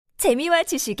재미와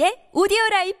지식의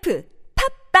오디오라이프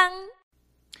팝빵.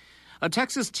 A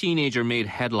Texas teenager made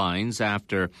headlines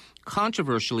after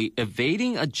controversially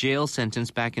evading a jail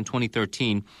sentence back in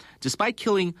 2013 despite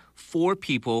killing 4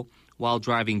 people while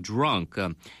driving drunk.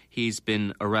 He's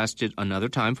been arrested another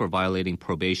time for violating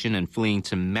probation and fleeing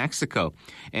to Mexico.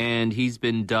 And he's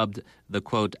been dubbed the,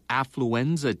 quote,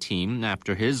 Affluenza team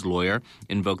after his lawyer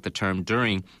invoked the term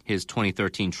during his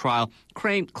 2013 trial,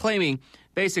 claiming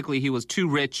basically he was too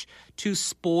rich, too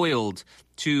spoiled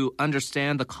to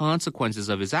understand the consequences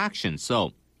of his actions.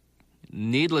 So,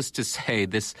 needless to say,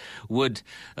 this would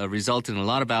result in a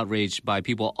lot of outrage by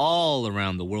people all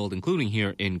around the world, including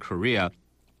here in Korea.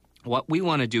 What we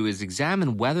want to do is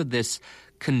examine whether this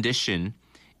condition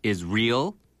is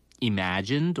real,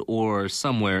 imagined, or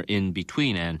somewhere in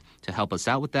between. And to help us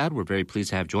out with that, we're very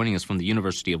pleased to have joining us from the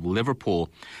University of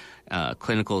Liverpool,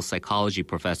 clinical psychology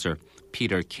professor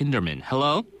Peter Kinderman.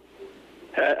 Hello.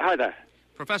 Hi there.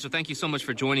 Professor, thank you so much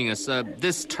for joining us.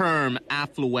 This term,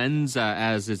 affluenza,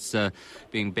 as it's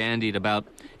being bandied about,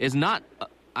 is not,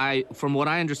 from what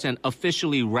I understand,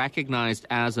 officially recognized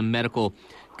as a medical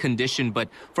condition. But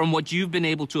from what you've been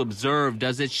able to observe,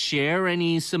 does it share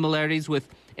any similarities with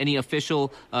any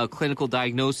official clinical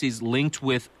diagnoses linked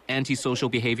with antisocial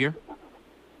behavior?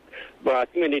 Well, I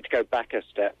think we need to go back a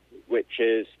step, which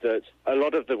is that a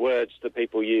lot of the words that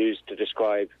people use to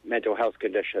describe mental health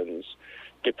conditions,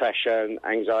 depression,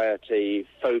 anxiety,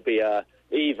 phobia,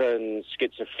 even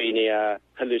schizophrenia,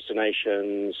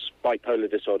 hallucinations,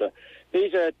 bipolar disorder,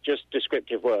 these are just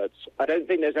descriptive words. I don't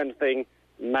think there's anything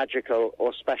magical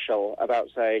or special about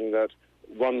saying that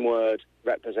one word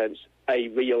represents a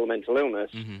real mental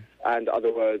illness and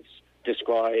other words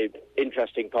describe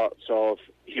interesting parts of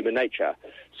human nature.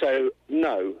 So,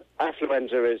 no,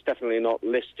 affluenza is definitely not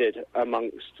listed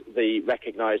amongst the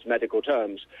recognized medical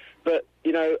terms. But,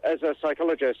 you know, as a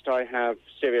psychologist, I have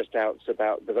serious doubts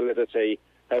about the validity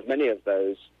of many of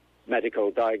those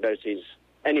medical diagnoses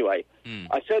anyway.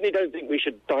 I certainly don't think we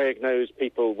should diagnose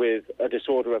people with a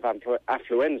disorder of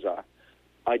affluenza.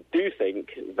 I do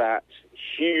think that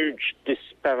huge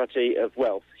disparity of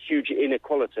wealth, huge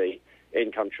inequality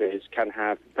in countries can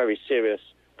have very serious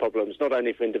problems, not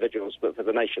only for individuals, but for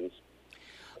the nations.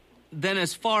 Then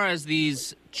as far as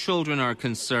these children are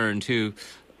concerned who,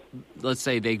 let's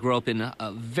say they grow up in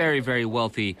very, very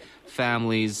wealthy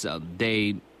families,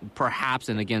 they perhaps,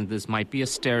 and again, this might be a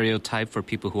stereotype for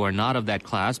people who are not of that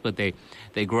class, but they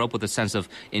grow up with a sense of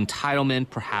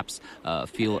entitlement, perhaps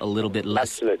feel a little bit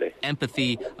less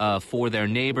empathy for their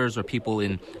neighbors or people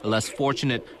in less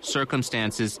fortunate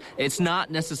circumstances. It's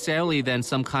not necessarily then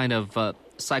some kind of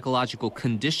psychological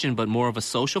condition, but more of a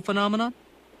social phenomenon?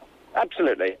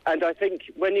 Absolutely. And I think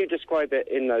when you describe it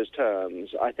in those terms,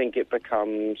 I think it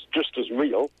becomes just as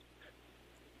real,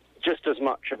 just as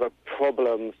much of a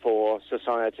problem for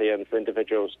society and for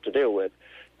individuals to deal with,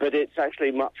 but it's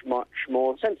actually much, much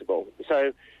more sensible.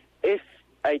 So if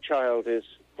a child is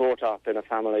brought up in a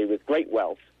family with great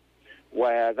wealth,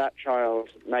 where that child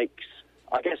makes,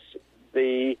 I guess,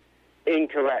 the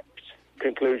incorrect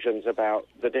conclusions about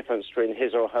the difference between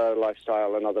his or her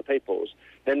lifestyle and other people's,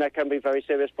 then there can be very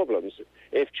serious problems.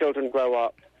 If children grow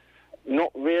up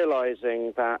not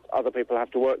realizing that other people have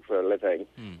to work for a living,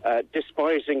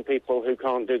 despising people who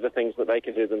can't do the things that they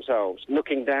can do themselves,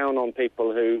 looking down on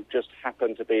people who just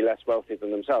happen to be less wealthy than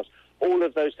themselves, all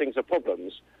of those things are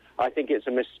problems. I think it's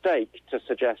a mistake to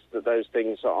suggest that those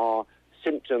things are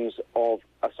symptoms of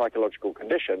a psychological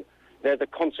condition. They're the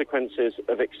consequences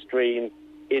of extreme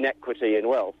inequity in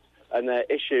wealth, and they're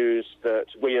issues that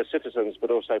we as citizens, but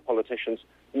also politicians,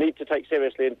 need to take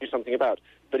seriously and do something about.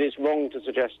 But it's wrong to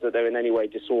suggest that they're in any way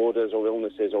disorders or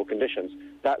illnesses or conditions.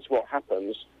 That's what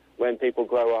happens when people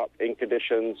grow up in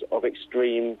conditions of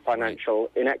extreme financial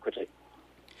inequity.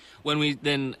 When we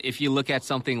then, if you look at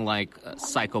something like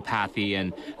psychopathy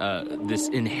and this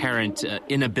inherent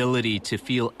inability to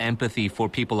feel empathy for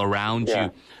people around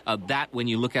you, that when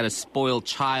you look at a spoiled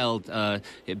child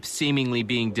seemingly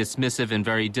being dismissive and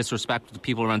very disrespectful to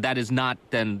people around, that is not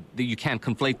then, you can't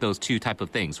conflate those two type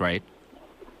of things, right?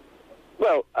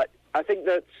 Well, I think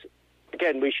that,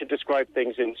 again, we should describe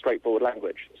things in straightforward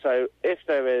language. So if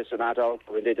there is an adult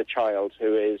or indeed a child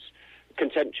who is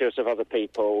contemptuous of other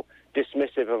people,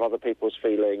 dismissive of other people's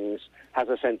feelings, has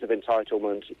a sense of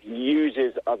entitlement,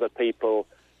 uses other people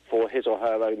for his or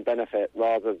her own benefit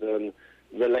rather than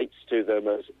relates to them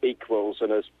as equals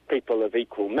and as people of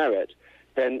equal merit,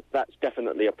 then that's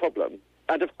definitely a problem.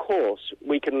 And of course,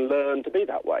 we can learn to be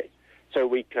that way. So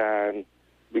we can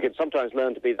sometimes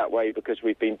learn to be that way because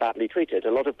we've been badly treated.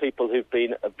 A lot of people who've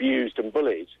been abused and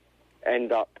bullied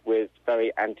end up with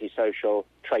very antisocial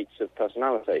traits of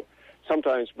personality.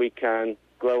 Sometimes we can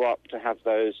grow up to have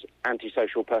those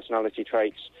antisocial personality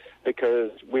traits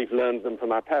because we've learned them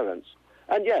from our parents.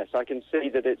 And yes, I can see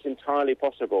that it's entirely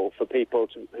possible for people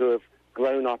who have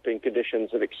grown up in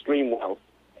conditions of extreme wealth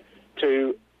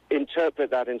to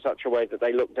interpret that in such a way that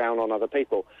they look down on other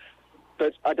people.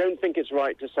 But I don't think it's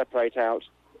right to separate out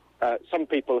some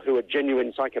people who are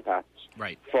genuine psychopaths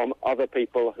from other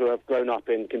people who have grown up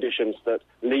in conditions that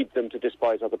lead them to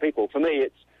despise other people. For me,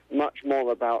 it's much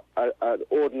more about an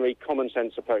ordinary common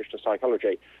sense approach to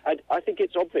psychology. And I think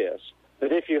it's obvious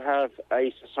that if you have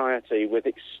a society with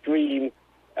extreme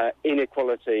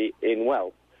inequality in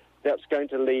wealth, that's going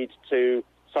to lead to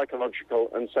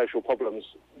psychological and social problems,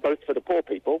 both for the poor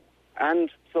people and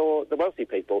for the wealthy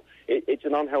people. It's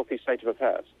an unhealthy state of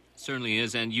affairs. Certainly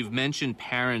is, and you've mentioned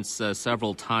parents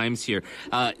several times here.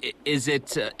 Is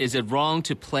it wrong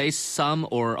to place some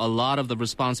or a lot of the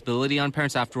responsibility on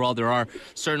parents? After all, there are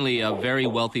certainly very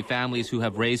wealthy families who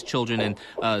have raised children,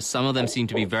 and some of them seem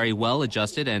to be very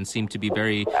well-adjusted and seem to be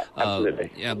very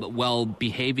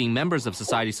well-behaving members of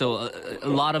society. So a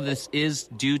lot of this is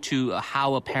due to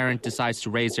how a parent decides to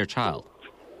raise their child.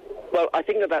 Well, I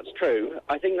think that's true.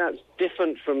 I think that's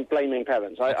different from blaming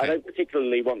parents. I don't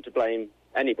particularly want to blame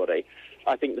anybody.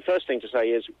 I think the first thing to say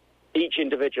is each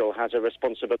individual has a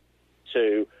responsibility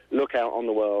to look out on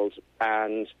the world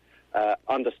and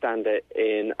understand it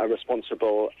in a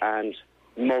responsible and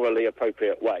morally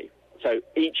appropriate way. So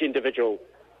each individual,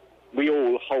 we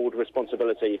all hold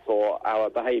responsibility for our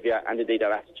behaviour and indeed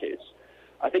our attitudes.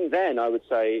 I think then I would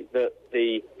say that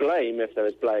the blame, if there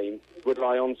is blame, would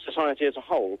lie on society as a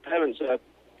whole. Parents are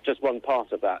just one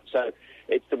part of that. So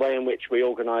it's the way in which we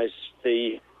organise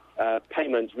the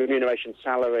payment, remuneration,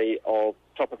 salary of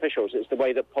top officials. It's the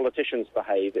way that politicians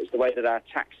behave. It's the way that our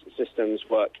tax systems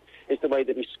work. It's the way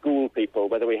that we school people,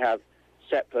 whether we have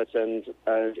separate and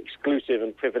exclusive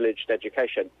and privileged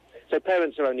education. So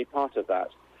parents are only part of that.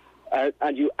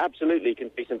 And you absolutely can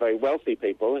see some very wealthy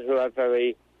people who have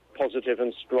very positive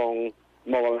and strong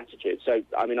moral attitudes. So,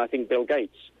 I mean, I think Bill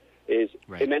Gates is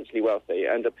immensely wealthy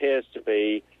and appears to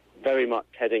be very much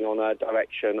heading on a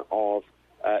direction of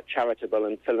charitable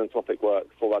and philanthropic work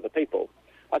for other people.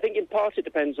 I think in part it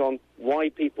depends on why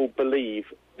people believe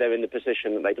they're in the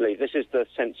position that they believe. This is the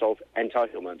sense of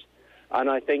entitlement.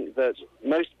 And I think that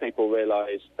most people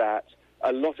realise that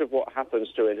a lot of what happens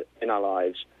to it in our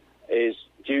lives is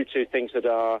due to things that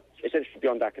are essentially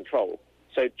beyond our control.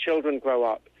 So children grow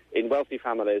up in wealthy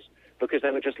families because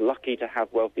they were just lucky to have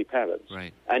wealthy parents.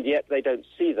 Right. And yet they don't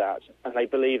see that, and they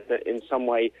believe that in some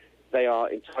way they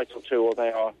are entitled to or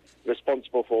they are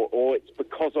responsible for, or it's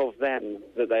because of them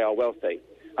that they are wealthy.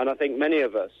 And I think many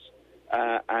of us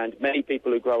and many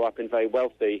people who grow up in very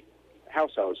wealthy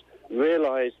households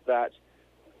realise that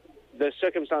the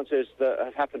circumstances that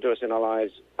have happened to us in our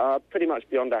lives are pretty much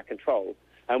beyond our control,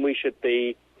 and we should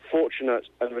be fortunate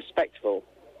and respectful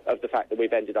of the fact that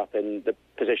we've ended up in the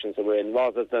positions that we're in,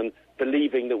 rather than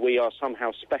believing that we are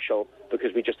somehow special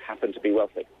because we just happen to be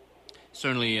wealthy.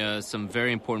 Certainly some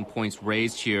very important points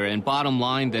raised here. And bottom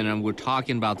line then, and we're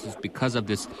talking about this because of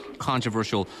this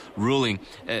controversial ruling,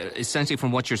 essentially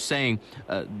from what you're saying,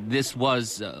 this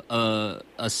was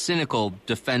a cynical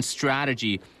defense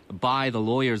strategy by the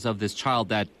lawyers of this child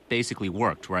that basically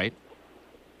worked, right?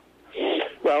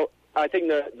 Well, I think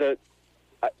that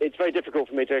it's very difficult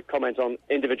for me to comment on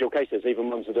individual cases, even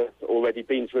ones that have already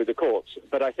been through the courts.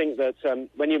 But I think that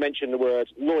when you mention the word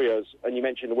lawyers and you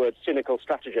mention the word cynical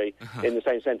strategy in the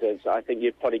same sentence, I think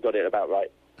you've probably got it about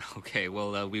right. Okay,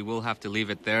 well, we will have to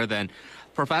leave it there then.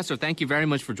 Professor, thank you very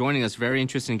much for joining us. Very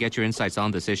interesting to get your insights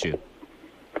on this issue.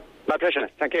 My pleasure.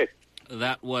 Thank you.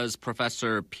 That was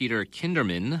Professor Peter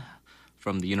Kinderman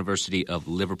from the University of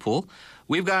Liverpool.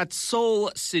 We've got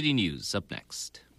Seoul City News up next.